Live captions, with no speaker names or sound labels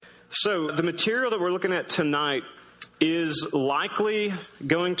So the material that we're looking at tonight is likely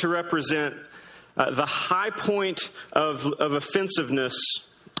going to represent the high point of offensiveness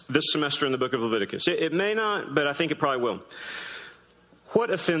this semester in the book of Leviticus. It may not, but I think it probably will. What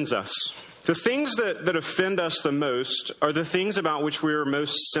offends us? The things that offend us the most are the things about which we are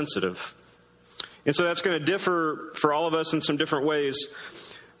most sensitive. And so that's going to differ for all of us in some different ways.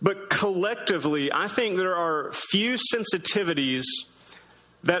 But collectively, I think there are few sensitivities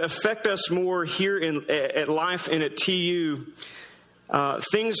that affect us more here at Life and at TU.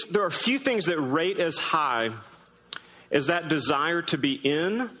 There are few things that rate as high as that desire to be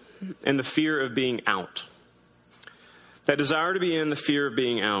in and the fear of being out. That desire to be in, the fear of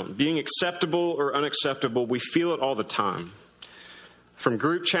being out. Being acceptable or unacceptable, we feel it all the time. From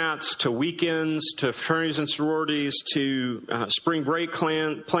group chats to weekends to fraternities and sororities to spring break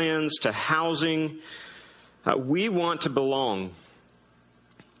plans to housing. We want to belong.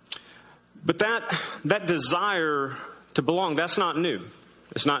 But that desire to belong, that's not new.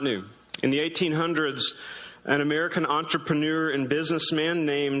 It's not new. In the 1800s, an American entrepreneur and businessman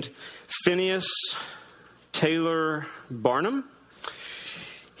named Phineas Taylor Barnum,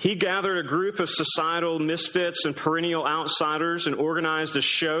 he gathered a group of societal misfits and perennial outsiders and organized a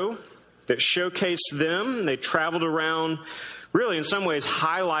show that showcased them. They traveled around, really in some ways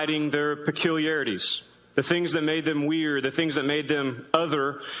highlighting their peculiarities, the things that made them weird, the things that made them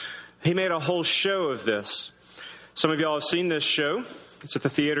other. He made a whole show of this. Some of y'all have seen this show. It's at the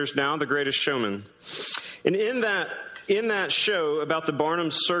theaters now, The Greatest Showman. And in that show about the Barnum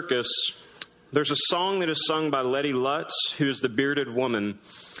Circus, there's a song that is sung by Letty Lutz, who is the bearded woman.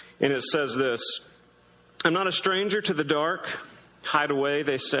 And it says this: "I'm not a stranger to the dark. Hide away,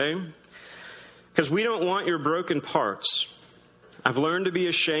 they say, because we don't want your broken parts. I've learned to be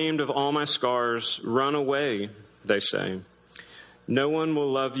ashamed of all my scars. Run away, they say. No one will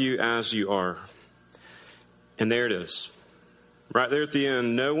love you as you are." And there it is. Right there at the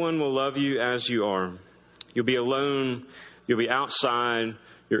end. No one will love you as you are. You'll be alone. You'll be outside.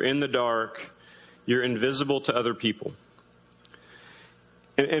 You're in the dark. You're invisible to other people.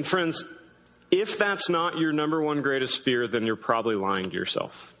 And friends, if that's not your number one greatest fear, then you're probably lying to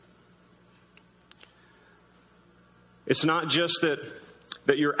yourself. It's not just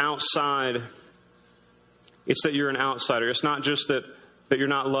that you're outside. It's that you're an outsider. It's not just that you're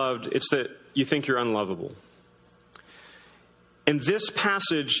not loved. It's that you think you're unlovable. And this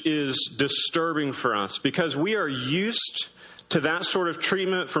passage is disturbing for us because we are used to that sort of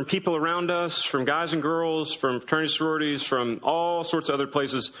treatment from people around us, from guys and girls, from fraternity sororities, from all sorts of other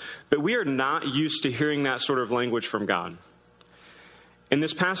places. But we are not used to hearing that sort of language from God. And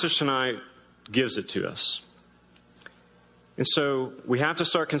this passage tonight gives it to us. And so we have to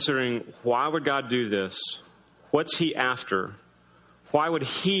start considering, why would God do this? What's he after? Why would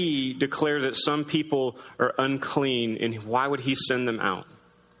he declare that some people are unclean, and why would he send them out?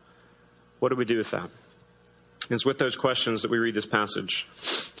 What do we do with that? And it's with those questions that we read this passage.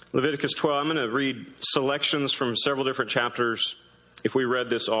 Leviticus 12, I'm going to read selections from several different chapters. If we read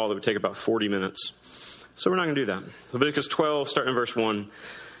this all, it would take about 40 minutes. So we're not going to do that. Leviticus 12, starting in verse 1.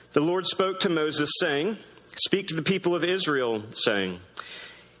 "The Lord spoke to Moses, saying, Speak to the people of Israel, saying,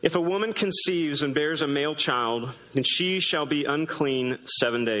 If a woman conceives and bears a male child, then she shall be unclean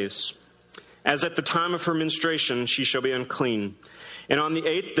 7 days. As at the time of her menstruation, she shall be unclean. And on the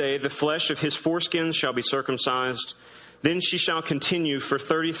 8th day, the flesh of his foreskins shall be circumcised. Then she shall continue for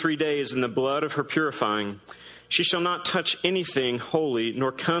 33 days in the blood of her purifying. She shall not touch anything holy,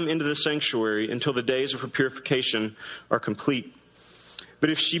 nor come into the sanctuary until the days of her purification are complete.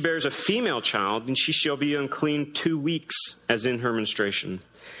 But if she bears a female child, then she shall be unclean 2 weeks, as in her menstruation.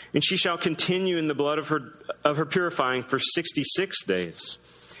 And she shall continue in the blood of her purifying for 66 days.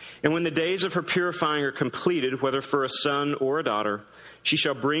 And when the days of her purifying are completed, whether for a son or a daughter, she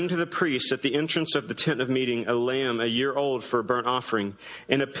shall bring to the priest at the entrance of the tent of meeting a lamb a year old for a burnt offering,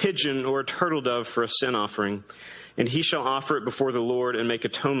 and a pigeon or a turtle dove for a sin offering. And he shall offer it before the Lord and make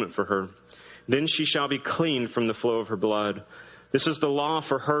atonement for her. Then she shall be clean from the flow of her blood. This is the law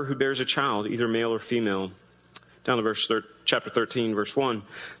for her who bears a child, either male or female." Down to chapter 13, verse 1.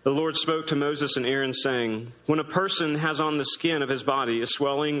 "The Lord spoke to Moses and Aaron, saying, When a person has on the skin of his body a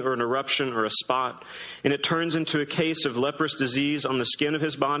swelling or an eruption or a spot, and it turns into a case of leprous disease on the skin of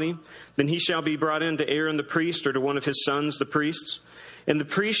his body, then he shall be brought in to Aaron the priest or to one of his sons the priests. And the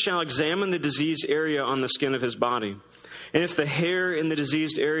priest shall examine the diseased area on the skin of his body. And if the hair in the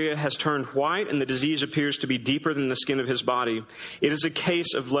diseased area has turned white and the disease appears to be deeper than the skin of his body, it is a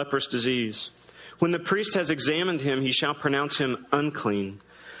case of leprous disease. When the priest has examined him, he shall pronounce him unclean.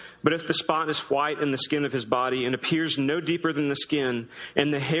 But if the spot is white in the skin of his body and appears no deeper than the skin,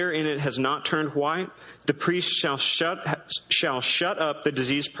 and the hair in it has not turned white, the priest shall shut up the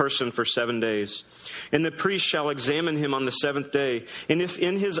diseased person for 7 days. And the priest shall examine him on the seventh day. And if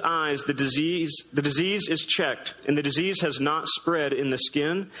in his eyes the disease is checked, and the disease has not spread in the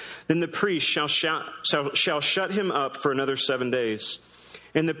skin, then the priest shall shut him up for another 7 days.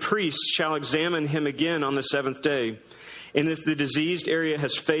 And the priest shall examine him again on the seventh day. And if the diseased area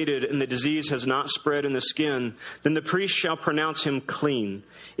has faded and the disease has not spread in the skin, then the priest shall pronounce him clean.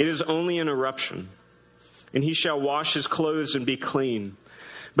 It is only an eruption. And he shall wash his clothes and be clean.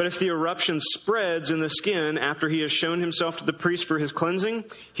 But if the eruption spreads in the skin after he has shown himself to the priest for his cleansing,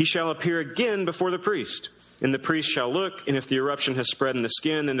 he shall appear again before the priest. And the priest shall look, and if the eruption has spread in the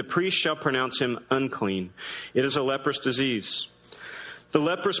skin, then the priest shall pronounce him unclean. It is a leprous disease. The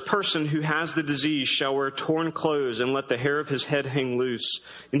leprous person who has the disease shall wear torn clothes and let the hair of his head hang loose.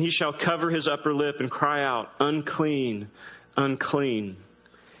 And he shall cover his upper lip and cry out, unclean, unclean.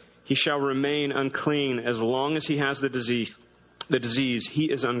 He shall remain unclean as long as he has the disease.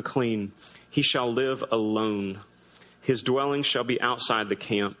 He is unclean. He shall live alone. His dwelling shall be outside the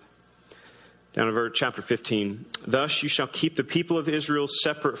camp. Down to chapter 15. Thus you shall keep the people of Israel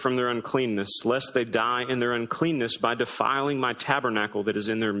separate from their uncleanness, lest they die in their uncleanness by defiling my tabernacle that is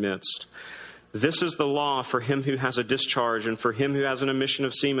in their midst. This is the law for him who has a discharge, and for him who has an emission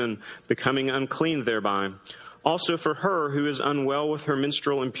of semen, becoming unclean thereby. Also for her who is unwell with her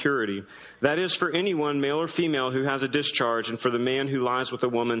menstrual impurity. That is for anyone, male or female, who has a discharge, and for the man who lies with a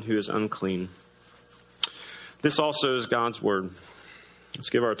woman who is unclean. This also is God's word. Let's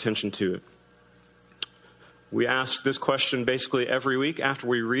give our attention to it. We ask this question basically every week after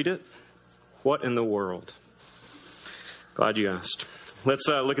we read it. What in the world? Glad you asked. Let's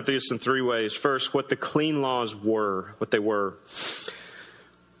look at these in three ways. First, what the clean laws were, what they were.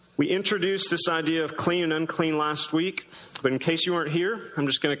 We introduced this idea of clean and unclean last week, but in case you weren't here, I'm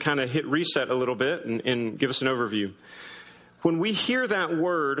just going to kind of hit reset a little bit and give us an overview. When we hear that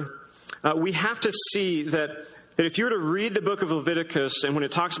word, we have to see that if you were to read the book of Leviticus, and when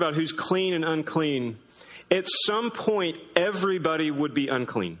it talks about who's clean and unclean, at some point, everybody would be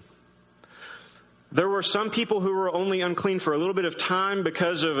unclean. There were some people who were only unclean for a little bit of time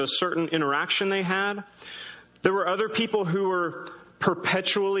because of a certain interaction they had. There were other people who were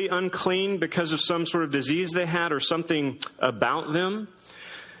perpetually unclean because of some sort of disease they had or something about them.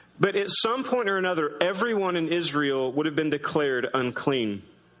 But at some point or another, everyone in Israel would have been declared unclean.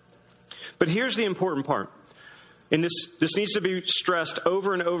 But here's the important part, and this needs to be stressed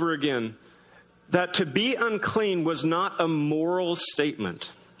over and over again, that to be unclean was not a moral statement.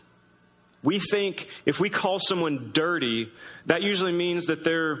 We think if we call someone dirty, that usually means that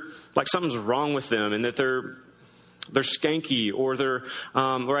they're like something's wrong with them and that they're skanky or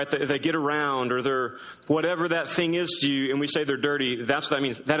they get around or they're whatever that thing is to you, and we say they're dirty. That's what that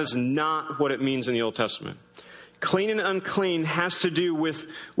means. That is not what it means in the Old Testament. Clean and unclean has to do with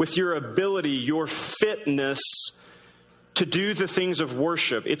your ability, your fitness to do the things of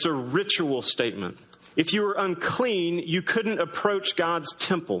worship. It's a ritual statement. If you were unclean, you couldn't approach God's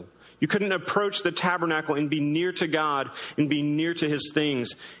temple. You couldn't approach the tabernacle and be near to God and be near to his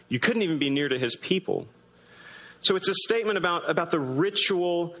things. You couldn't even be near to his people. So it's a statement about the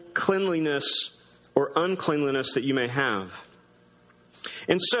ritual cleanliness or uncleanliness that you may have.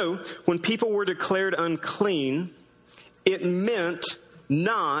 And so when people were declared unclean, it meant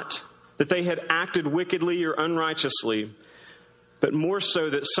not that they had acted wickedly or unrighteously, but more so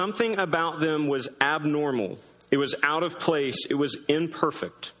that something about them was abnormal. It was out of place. It was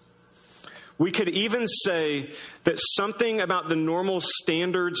imperfect. We could even say that something about the normal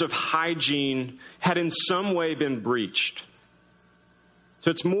standards of hygiene had in some way been breached.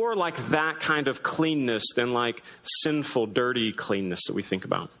 So it's more like that kind of cleanness than like sinful, dirty cleanness that we think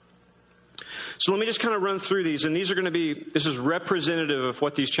about. So let me just kind of run through these, and this is representative of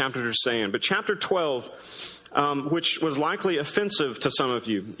what these chapters are saying. But chapter 12, which was likely offensive to some of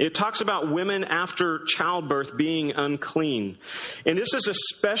you, it talks about women after childbirth being unclean. And this is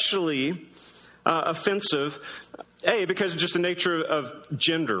especially offensive, because of just the nature of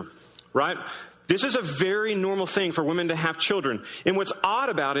gender, right? This is a very normal thing for women to have children. And what's odd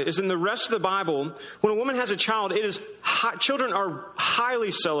about it is in the rest of the Bible, when a woman has a child, children are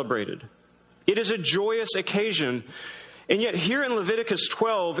highly celebrated. It is a joyous occasion. And yet here in Leviticus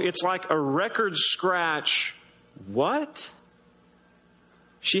 12, it's like a record scratch. What?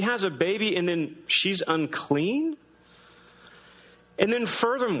 She has a baby and then she's unclean? And then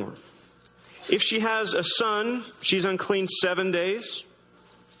furthermore, if she has a son, she's unclean 7 days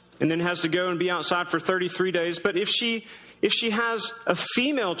and then has to go and be outside for 33 days. But if she If she has a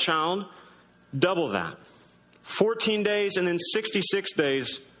female child, double that. 14 days and then 66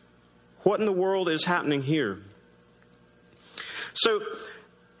 days. What in the world is happening here? So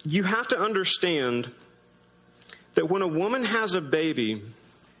you have to understand that when a woman has a baby,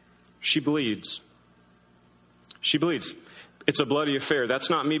 she bleeds. She bleeds. It's a bloody affair. That's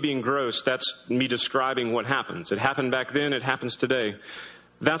not me being gross. That's me describing what happens. It happened back then. It happens today.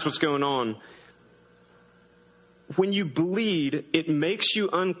 That's what's going on. When you bleed, it makes you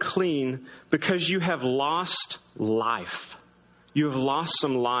unclean because you have lost life. You have lost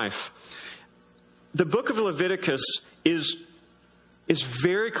some life. The book of Leviticus is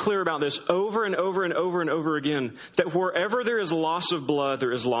very clear about this over and over and over and over again, that wherever there is loss of blood,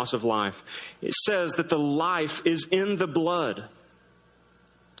 there is loss of life. It says that the life is in the blood.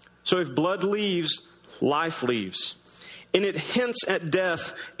 So if blood leaves, life leaves. And it hints at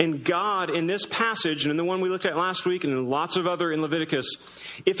death. And God, in this passage, and in the one we looked at last week, and in lots of other in Leviticus,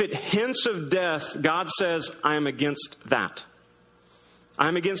 if it hints of death, God says, I am against that.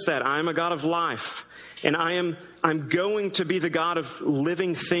 I'm against that. I am a God of life. And I'm going to be the God of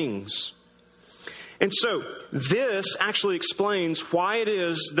living things. And so this actually explains why it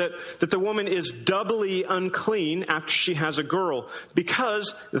is that the woman is doubly unclean after she has a girl.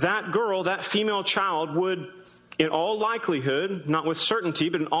 Because that girl, that female child, would, in all likelihood, not with certainty,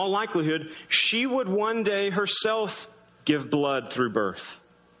 but in all likelihood, she would one day herself give blood through birth.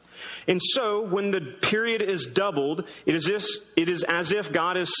 And so when the period is doubled, it is as if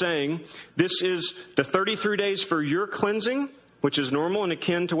God is saying, this is the 33 days for your cleansing, which is normal and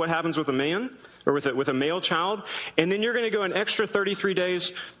akin to what happens with a man or with a male child. And then you're going to go an extra 33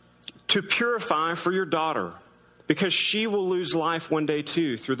 days to purify for your daughter, because she will lose life one day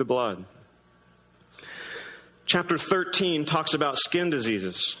too through the blood. Chapter 13 talks about skin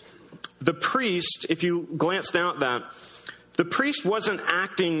diseases. The priest, if you glance down at that, the priest wasn't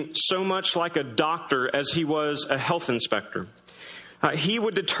acting so much like a doctor as he was a health inspector. He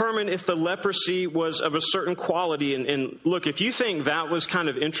would determine if the leprosy was of a certain quality. And look, if you think that was kind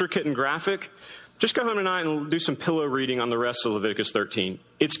of intricate and graphic, just go home tonight and do some pillow reading on the rest of Leviticus 13.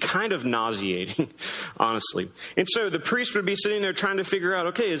 It's kind of nauseating, honestly. And so the priest would be sitting there trying to figure out,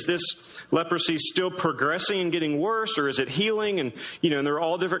 okay, is this leprosy still progressing and getting worse, or is it healing? And, and there are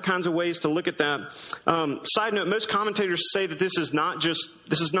all different kinds of ways to look at that. Side note, most commentators say that this is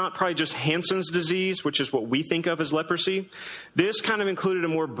not probably just Hansen's disease, which is what we think of as leprosy. This kind of included a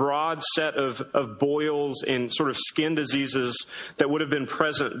more broad set of boils and sort of skin diseases that would have been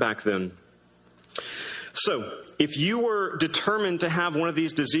present back then. So, if you were determined to have one of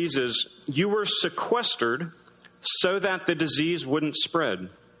these diseases, you were sequestered so that the disease wouldn't spread.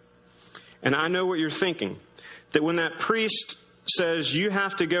 And I know what you're thinking, that when that priest says you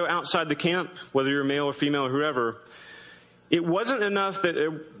have to go outside the camp, whether you're male or female or whoever, it wasn't enough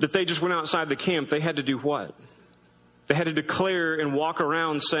that they just went outside the camp. They had to do what? They had to declare and walk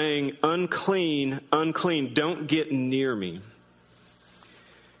around saying, unclean, unclean, don't get near me.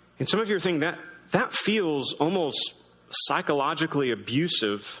 And some of you are thinking that feels almost psychologically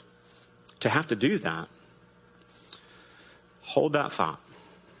abusive to have to do that. Hold that thought.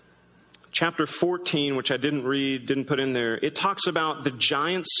 Chapter 14, which I didn't put in there, it talks about the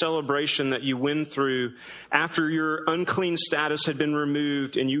giant celebration that you went through after your unclean status had been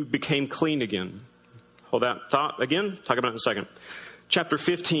removed and you became clean again. Hold that thought again. Talk about it in a second. Chapter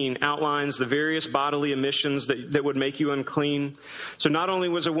 15 outlines the various bodily emissions that would make you unclean. So not only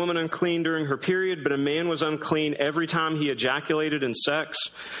was a woman unclean during her period, but a man was unclean every time he ejaculated in sex.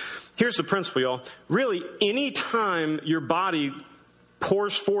 Here's the principle, y'all. Really, any time your body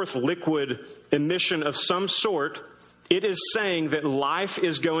pours forth liquid emission of some sort, it is saying that life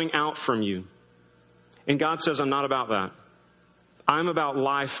is going out from you. And God says, I'm not about that. I'm about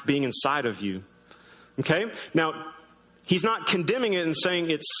life being inside of you. Okay? Now, He's not condemning it and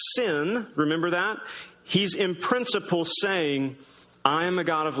saying it's sin. Remember that? He's in principle saying, I am a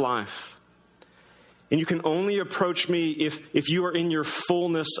God of life. And you can only approach me if you are in your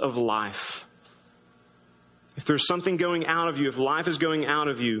fullness of life. If there's something going out of you, if life is going out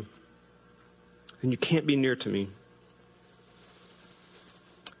of you, then you can't be near to me.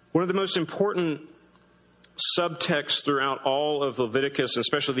 One of the most important subtexts throughout all of Leviticus, and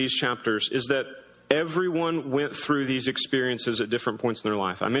especially these chapters, is that everyone went through these experiences at different points in their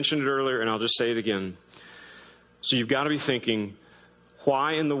life. I mentioned it earlier, and I'll just say it again. So you've got to be thinking,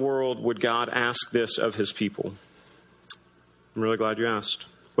 why in the world would God ask this of His people? I'm really glad you asked.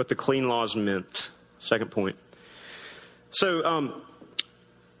 What the clean laws meant. Second point. So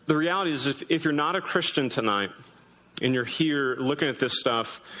the reality is, if you're not a Christian tonight, and you're here looking at this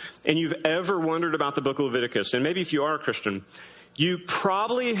stuff, and you've ever wondered about the book of Leviticus, and maybe if you are a Christian, you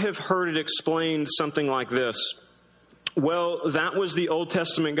probably have heard it explained something like this. Well, that was the Old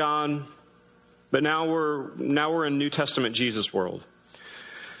Testament God, but now we're in New Testament Jesus world.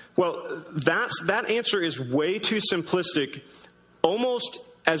 Well, that answer is way too simplistic, almost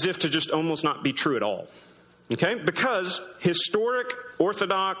as if to just almost not be true at all. Okay? Because historic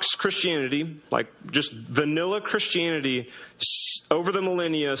Orthodox Christianity, like just vanilla Christianity over the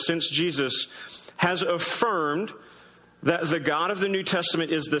millennia since Jesus, has affirmed that the God of the New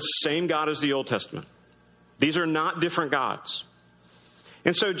Testament is the same God as the Old Testament. These are not different gods.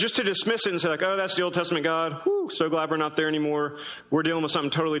 And so just to dismiss it and say like, oh, that's the Old Testament God. Whew, so glad we're not there anymore. We're dealing with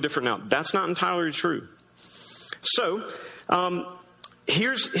something totally different now. That's not entirely true. So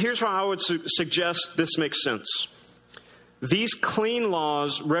here's how I would suggest this makes sense. These clean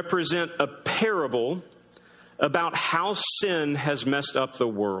laws represent a parable about how sin has messed up the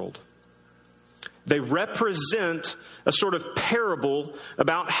world. They represent a sort of parable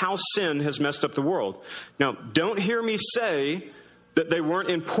about how sin has messed up the world. Now, don't hear me say that they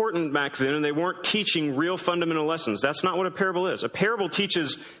weren't important back then and they weren't teaching real fundamental lessons. That's not what a parable is. A parable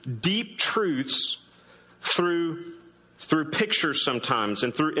teaches deep truths through pictures sometimes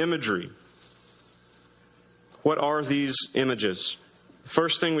and through imagery. What are these images?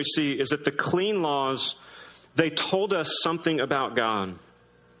 First thing we see is that the clean laws, they told us something about God.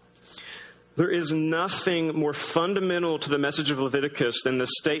 There is nothing more fundamental to the message of Leviticus than the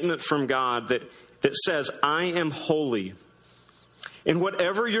statement from God that says, I am holy. And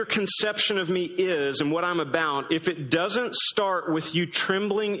whatever your conception of me is and what I'm about, if it doesn't start with you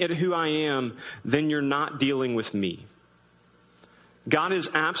trembling at who I am, then you're not dealing with me. God is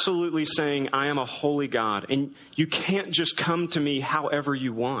absolutely saying, I am a holy God, and you can't just come to me however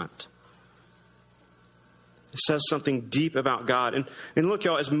you want. It says something deep about God. And look,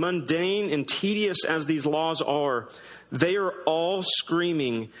 y'all, as mundane and tedious as these laws are, they are all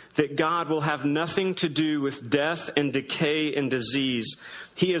screaming that God will have nothing to do with death and decay and disease.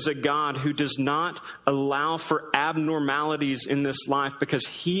 He is a God who does not allow for abnormalities in this life because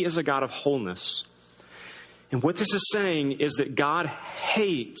He is a God of wholeness. And what this is saying is that God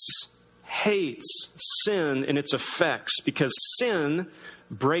hates sin and its effects because sin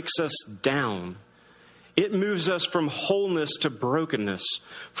breaks us down. It moves us from wholeness to brokenness,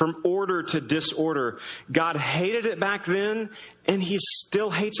 from order to disorder. God hated it back then, and He still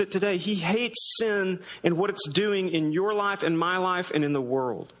hates it today. He hates sin and what it's doing in your life and my life and in the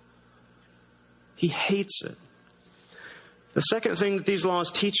world. He hates it. The second thing that these laws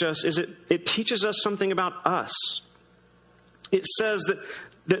teach us is it teaches us something about us. It says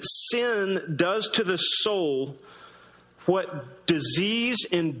that sin does to the soul what disease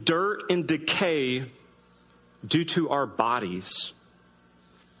and dirt and decay do to our bodies.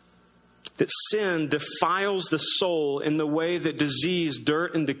 That sin defiles the soul in the way that disease,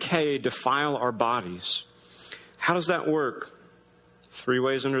 dirt, and decay defile our bodies. How does that work? 3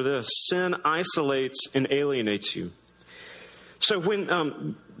 ways under this. Sin isolates and alienates you. So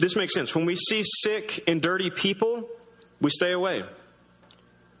when this makes sense. When we see sick and dirty people, we stay away.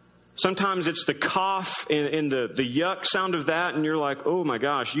 Sometimes it's the cough and the yuck sound of that, and you're like, oh my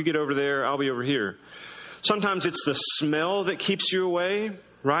gosh, you get over there, I'll be over here. Sometimes it's the smell that keeps you away,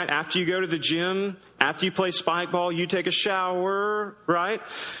 right? After you go to the gym, after you play spike ball, you take a shower, right?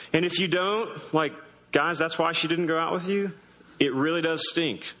 And if you don't, like, guys, that's why she didn't go out with you. It really does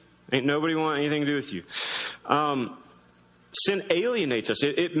stink. Ain't nobody want anything to do with you. Sin alienates us.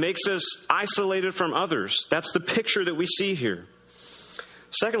 It makes us isolated from others. That's the picture that we see here.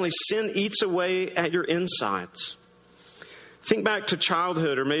 Secondly, sin eats away at your insides. Think back to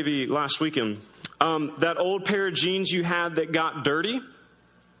childhood or maybe last weekend. That old pair of jeans you had that got dirty,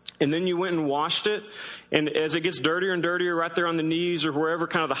 and then you went and washed it, and as it gets dirtier and dirtier right there on the knees or wherever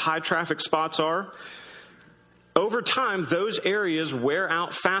kind of the high traffic spots are, over time, those areas wear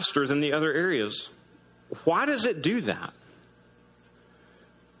out faster than the other areas. Why does it do that?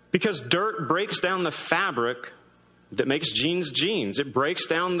 Because dirt breaks down the fabric that makes jeans jeans. It breaks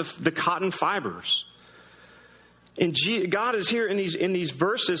down the cotton fibers. And God is here in these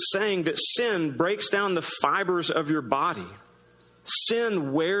verses saying that sin breaks down the fibers of your body.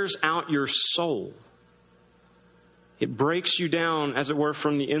 Sin wears out your soul. It breaks you down, as it were,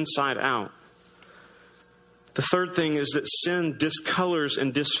 from the inside out. The third thing is that sin discolors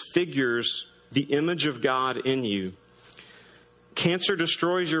and disfigures the image of God in you. Cancer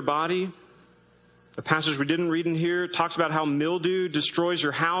destroys your body. The passage we didn't read in here talks about how mildew destroys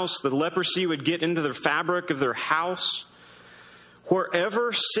your house. The leprosy would get into the fabric of their house.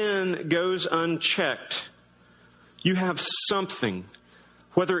 Wherever sin goes unchecked, you have something,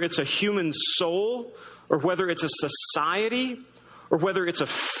 whether it's a human soul or whether it's a society or whether it's a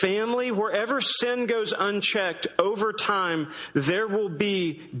family, wherever sin goes unchecked, over time, there will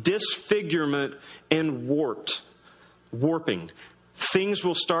be disfigurement and warping. Things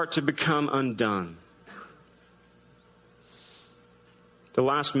will start to become undone. The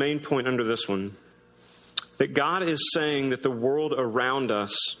last main point under this one, that God is saying that the world around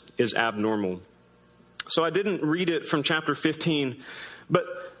us is abnormal. So I didn't read it from chapter 15, but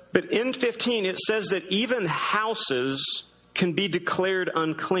in 15 it says that even houses can be declared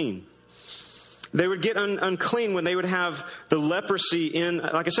unclean. They would get unclean when they would have the leprosy in,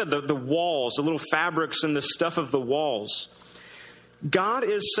 like I said, the walls, the little fabrics and the stuff of the walls. God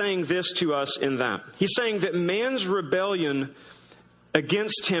is saying this to us in that. He's saying that man's rebellion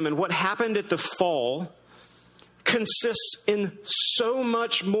against him and what happened at the fall consists in so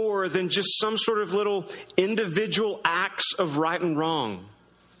much more than just some sort of little individual acts of right and wrong.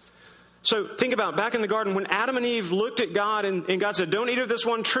 So think about back in the garden when Adam and Eve looked at God and God said, don't eat of this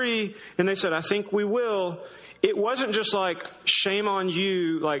one tree. And they said, I think we will. It wasn't just like, shame on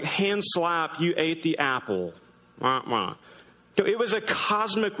you, like hand slap, you ate the apple. No, it was a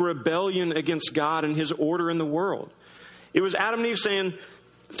cosmic rebellion against God and his order in the world. It was Adam and Eve saying,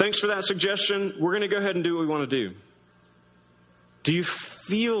 thanks for that suggestion. We're going to go ahead and do what we want to do. Do you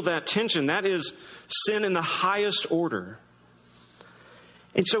feel that tension? That is sin in the highest order.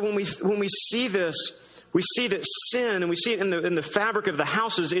 And so when we see this, we see that sin, and we see it in the fabric of the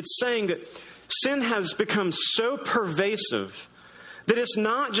houses, it's saying that sin has become so pervasive that it's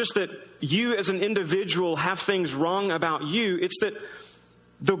not just that you as an individual have things wrong about you. It's that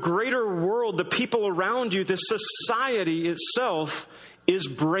the greater world, the people around you, the society itself is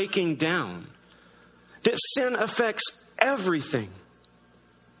breaking down. That sin affects everything.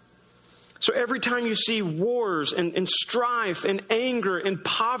 So every time you see wars and strife and anger and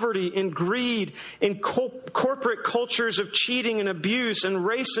poverty and greed and corporate cultures of cheating and abuse and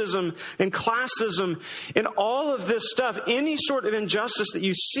racism and classism and all of this stuff, any sort of injustice that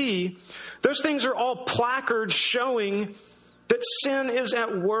you see, those things are all placards showing that sin is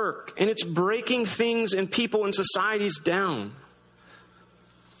at work and it's breaking things and people and societies down.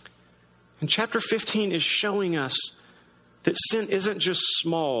 And chapter 15 is showing us that sin isn't just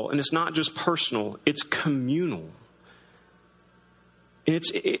small and it's not just personal, it's communal. And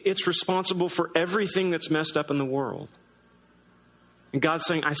it's responsible for everything that's messed up in the world. And God's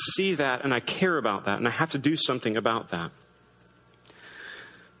saying, I see that and I care about that and I have to do something about that.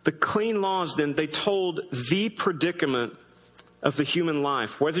 The clean laws then, they told the predicament of the human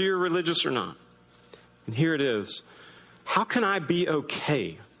life, whether you're religious or not. And here it is. How can I be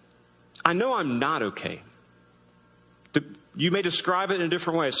okay? I know I'm not okay. You may describe it in a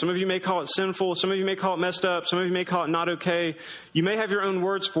different way. Some of you may call it sinful. Some of you may call it messed up. Some of you may call it not okay. You may have your own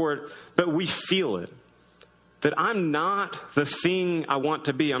words for it, but we feel it. That I'm not the thing I want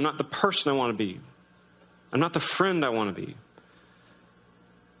to be. I'm not the person I want to be. I'm not the friend I want to be.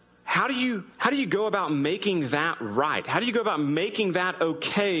 How do you go about making that right? How do you go about making that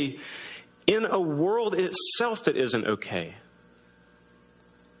okay in a world itself that isn't okay?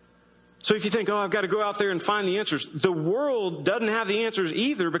 So if you think, I've got to go out there and find the answers, the world doesn't have the answers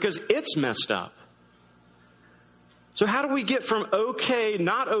either because it's messed up. So how do we get from okay,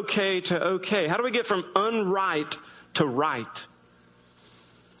 not okay to okay? How do we get from unright to right?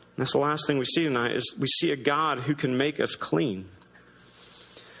 And that's the last thing we see tonight is we see a God who can make us clean.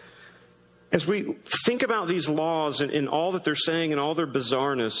 As we think about these laws and all that they're saying and all their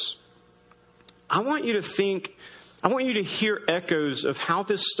bizarreness, I want you to hear echoes of how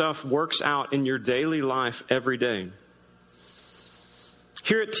this stuff works out in your daily life every day.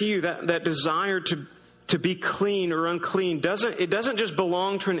 Hear it to you, that desire to be clean or unclean doesn't just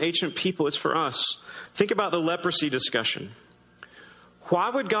belong to an ancient people, it's for us. Think about the leprosy discussion. Why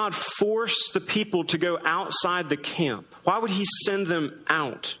would God force the people to go outside the camp? Why would he send them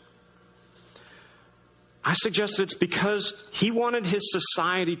out? I suggest it's because he wanted his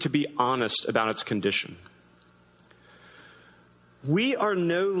society to be honest about its condition. We are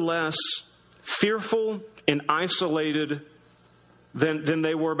no less fearful and isolated than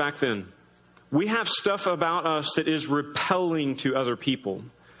they were back then. We have stuff about us that is repelling to other people.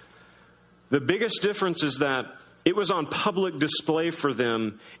 The biggest difference is that it was on public display for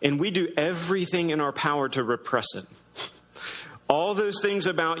them, and we do everything in our power to repress it. All those things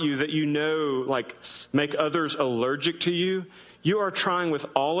about you that you know, like, make others allergic to you, you are trying with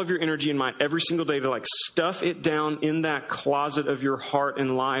all of your energy and mind every single day to like stuff it down in that closet of your heart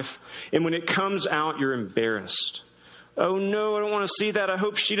and life. And when it comes out, you're embarrassed. Oh no, I don't want to see that. I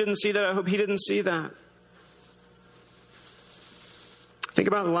hope she didn't see that. I hope he didn't see that. Think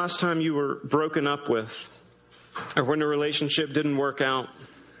about the last time you were broken up with, or when a relationship didn't work out.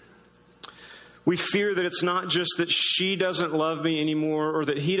 We fear that it's not just that she doesn't love me anymore or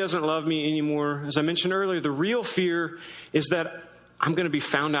that he doesn't love me anymore. As I mentioned earlier, the real fear is that I'm going to be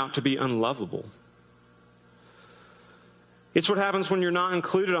found out to be unlovable. It's what happens when you're not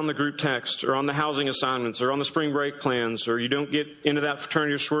included on the group text or on the housing assignments or on the spring break plans, or you don't get into that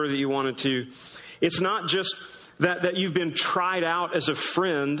fraternity or sorority that you wanted to. It's not just that you've been tried out as a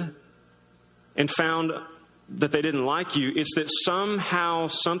friend and found that they didn't like you. It's that somehow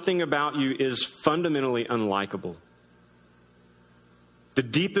something about you is fundamentally unlikable. The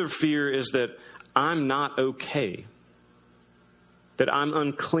deeper fear is that I'm not okay, that I'm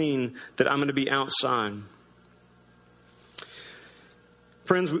unclean, that I'm going to be outside.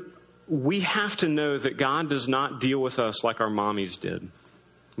 Friends, we have to know that God does not deal with us like our mommies did.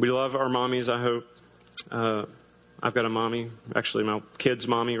 We love our mommies, I hope. I've got a mommy, actually my kid's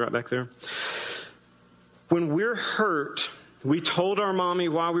mommy right back there. When we're hurt, we told our mommy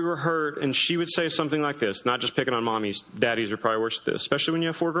why we were hurt, and she would say something like this, not just picking on mommies. Daddies are probably worse at this, especially when you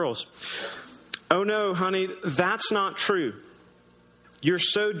have 4 girls. Oh no, honey, that's not true. You're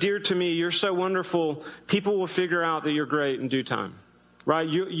so dear to me. You're so wonderful. People will figure out that you're great in due time, right?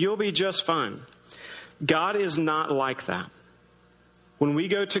 You'll be just fine. God is not like that. When we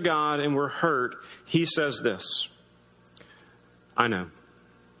go to God and we're hurt, He says this, I know.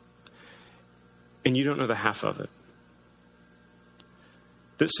 And you don't know the half of it.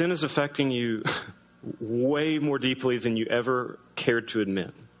 That sin is affecting you way more deeply than you ever cared to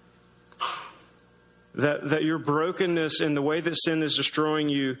admit. That your brokenness and the way that sin is destroying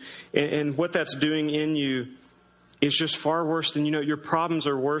you and what that's doing in you is just far worse than you know. Your problems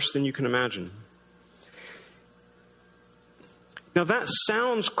are worse than you can imagine. Now that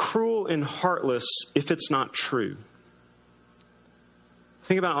sounds cruel and heartless if it's not true.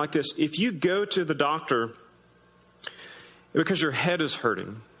 Think about it like this. If you go to the doctor because your head is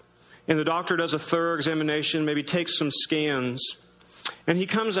hurting, and the doctor does a thorough examination, maybe takes some scans, and he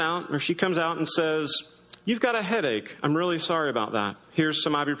comes out, or she comes out and says, you've got a headache. I'm really sorry about that. Here's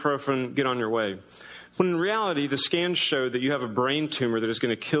some ibuprofen. Get on your way. When in reality, the scans show that you have a brain tumor that is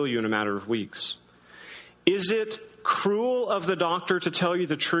going to kill you in a matter of weeks. Is it cruel of the doctor to tell you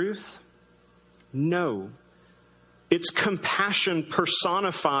the truth? No. It's compassion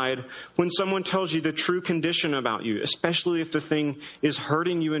personified when someone tells you the true condition about you, especially if the thing is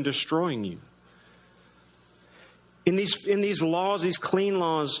hurting you and destroying you. In these laws, these clean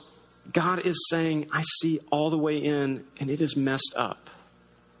laws, God is saying, I see all the way in, and it is messed up.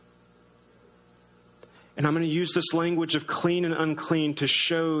 And I'm going to use this language of clean and unclean to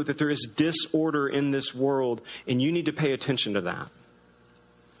show that there is disorder in this world, and you need to pay attention to that.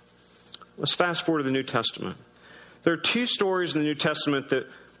 Let's fast forward to the New Testament. There are 2 stories in the New Testament that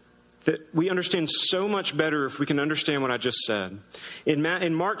we understand so much better if we can understand what I just said.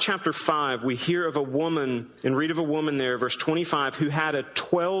 In Mark chapter 5, we hear of a woman, and read of a woman there, verse 25, who had a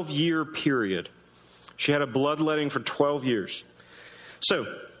 12-year period. She had a bloodletting for 12 years. So,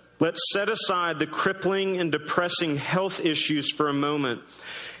 let's set aside the crippling and depressing health issues for a moment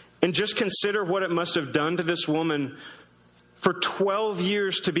and just consider what it must have done to this woman for 12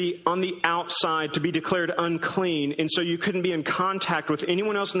 years to be on the outside, to be declared unclean, and so you couldn't be in contact with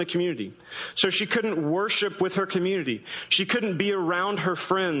anyone else in the community. So she couldn't worship with her community. She couldn't be around her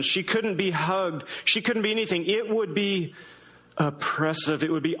friends. She couldn't be hugged. She couldn't be anything. It would be oppressive.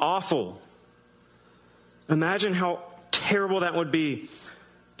 It would be awful. Imagine how terrible that would be.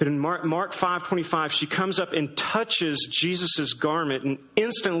 But in Mark 5:25, she comes up and touches Jesus' garment, and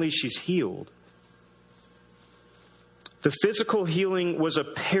instantly she's healed. The physical healing was a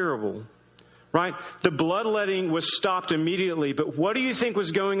parable, right? The bloodletting was stopped immediately, but what do you think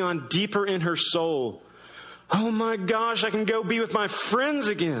was going on deeper in her soul? Oh my gosh, I can go be with my friends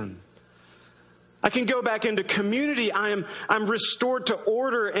again. I can go back into community. I'm restored to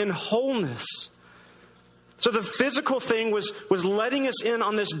order and wholeness. So the physical thing was letting us in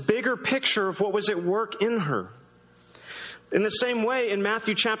on this bigger picture of what was at work in her. In the same way, in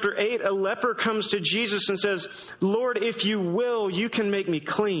Matthew chapter 8, a leper comes to Jesus and says, Lord, if you will, you can make me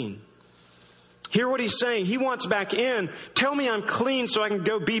clean. Hear what he's saying. He wants back in. Tell me I'm clean so I can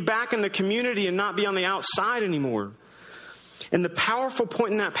go be back in the community and not be on the outside anymore. And the powerful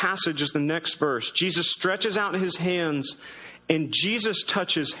point in that passage is the next verse. Jesus stretches out his hands, and Jesus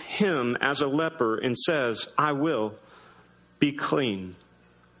touches him as a leper and says, I will be clean.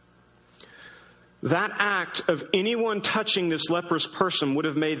 That act of anyone touching this leprous person would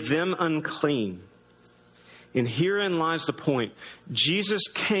have made them unclean. And herein lies the point. Jesus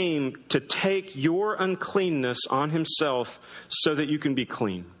came to take your uncleanness on himself so that you can be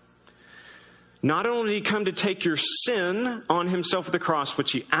clean. Not only did he come to take your sin on himself at the cross,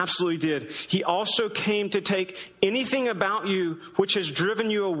 which he absolutely did, he also came to take anything about you which has driven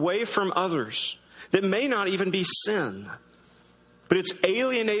you away from others, that may not even be sin. But it's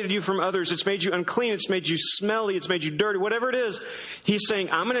alienated you from others. It's made you unclean. It's made you smelly. It's made you dirty. Whatever it is, he's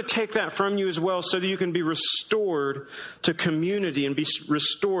saying, I'm going to take that from you as well so that you can be restored to community and be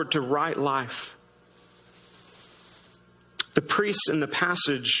restored to right life. The priests in the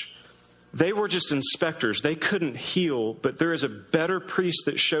passage, they were just inspectors. They couldn't heal, but there is a better priest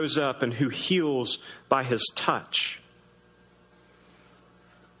that shows up and who heals by his touch.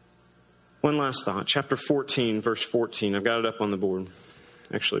 One last thought. Chapter 14, verse 14. I've got it up on the board.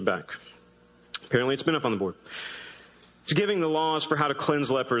 Actually, back. Apparently, it's been up on the board. It's giving the laws for how to cleanse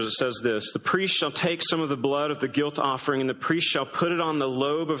lepers. It says this: the priest shall take some of the blood of the guilt offering, and the priest shall put it on the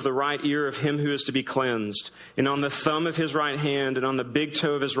lobe of the right ear of him who is to be cleansed, and on the thumb of his right hand, and on the big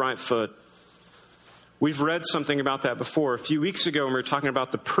toe of his right foot. We've read something about that before. A few weeks ago, when we were talking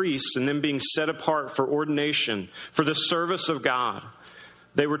about the priests and them being set apart for ordination, for the service of God.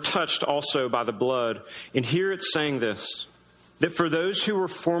 They were touched also by the blood. And here it's saying this, that for those who were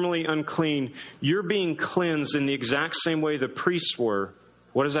formerly unclean, you're being cleansed in the exact same way the priests were.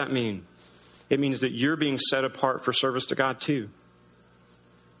 What does that mean? It means that you're being set apart for service to God too.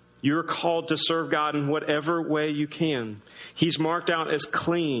 You're called to serve God in whatever way you can. He's marked out as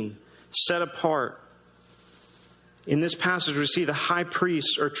clean, set apart. In this passage, we see the high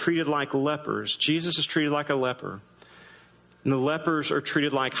priests are treated like lepers. Jesus is treated like a leper. And the lepers are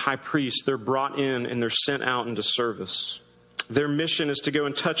treated like high priests. They're brought in and they're sent out into service. Their mission is to go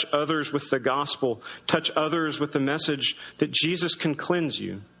and touch others with the gospel, touch others with the message that Jesus can cleanse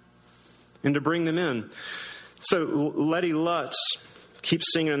you, and to bring them in. So Letty Lutz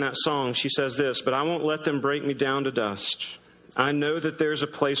keeps singing in that song. She says this: but I won't let them break me down to dust. I know that there's a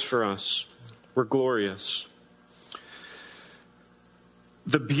place for us. We're glorious.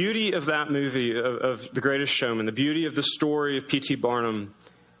 The beauty of that movie, of The Greatest Showman, the beauty of the story of P.T. Barnum,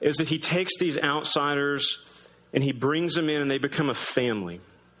 is that he takes these outsiders and he brings them in and they become a family.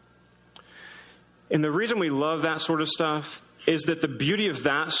 And the reason we love that sort of stuff is that the beauty of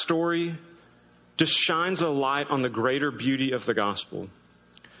that story just shines a light on the greater beauty of the gospel.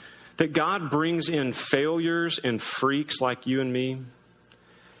 That God brings in failures and freaks like you and me,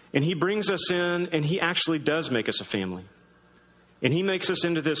 and he brings us in and he actually does make us a family. And he makes us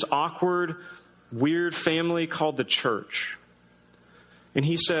into this awkward, weird family called the church. And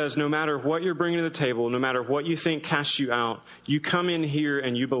he says, no matter what you're bringing to the table, no matter what you think casts you out, you come in here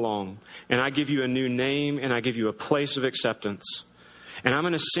and you belong. And I give you a new name and I give you a place of acceptance. And I'm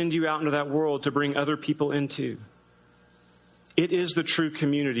going to send you out into that world to bring other people into. It is the true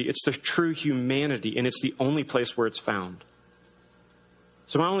community. It's the true humanity. And it's the only place where it's found.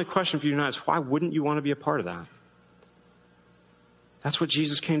 So my only question for you tonight is, why wouldn't you want to be a part of that? That's what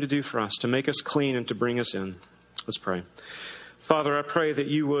Jesus came to do for us, to make us clean and to bring us in. Let's pray. Father, I pray that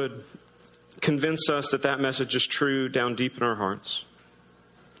you would convince us that that message is true down deep in our hearts.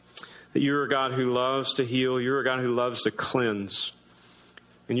 That you're a God who loves to heal. You're a God who loves to cleanse.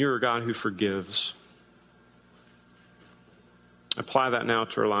 And you're a God who forgives. Apply that now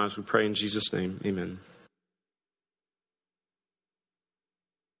to our lives, we pray in Jesus' name. Amen.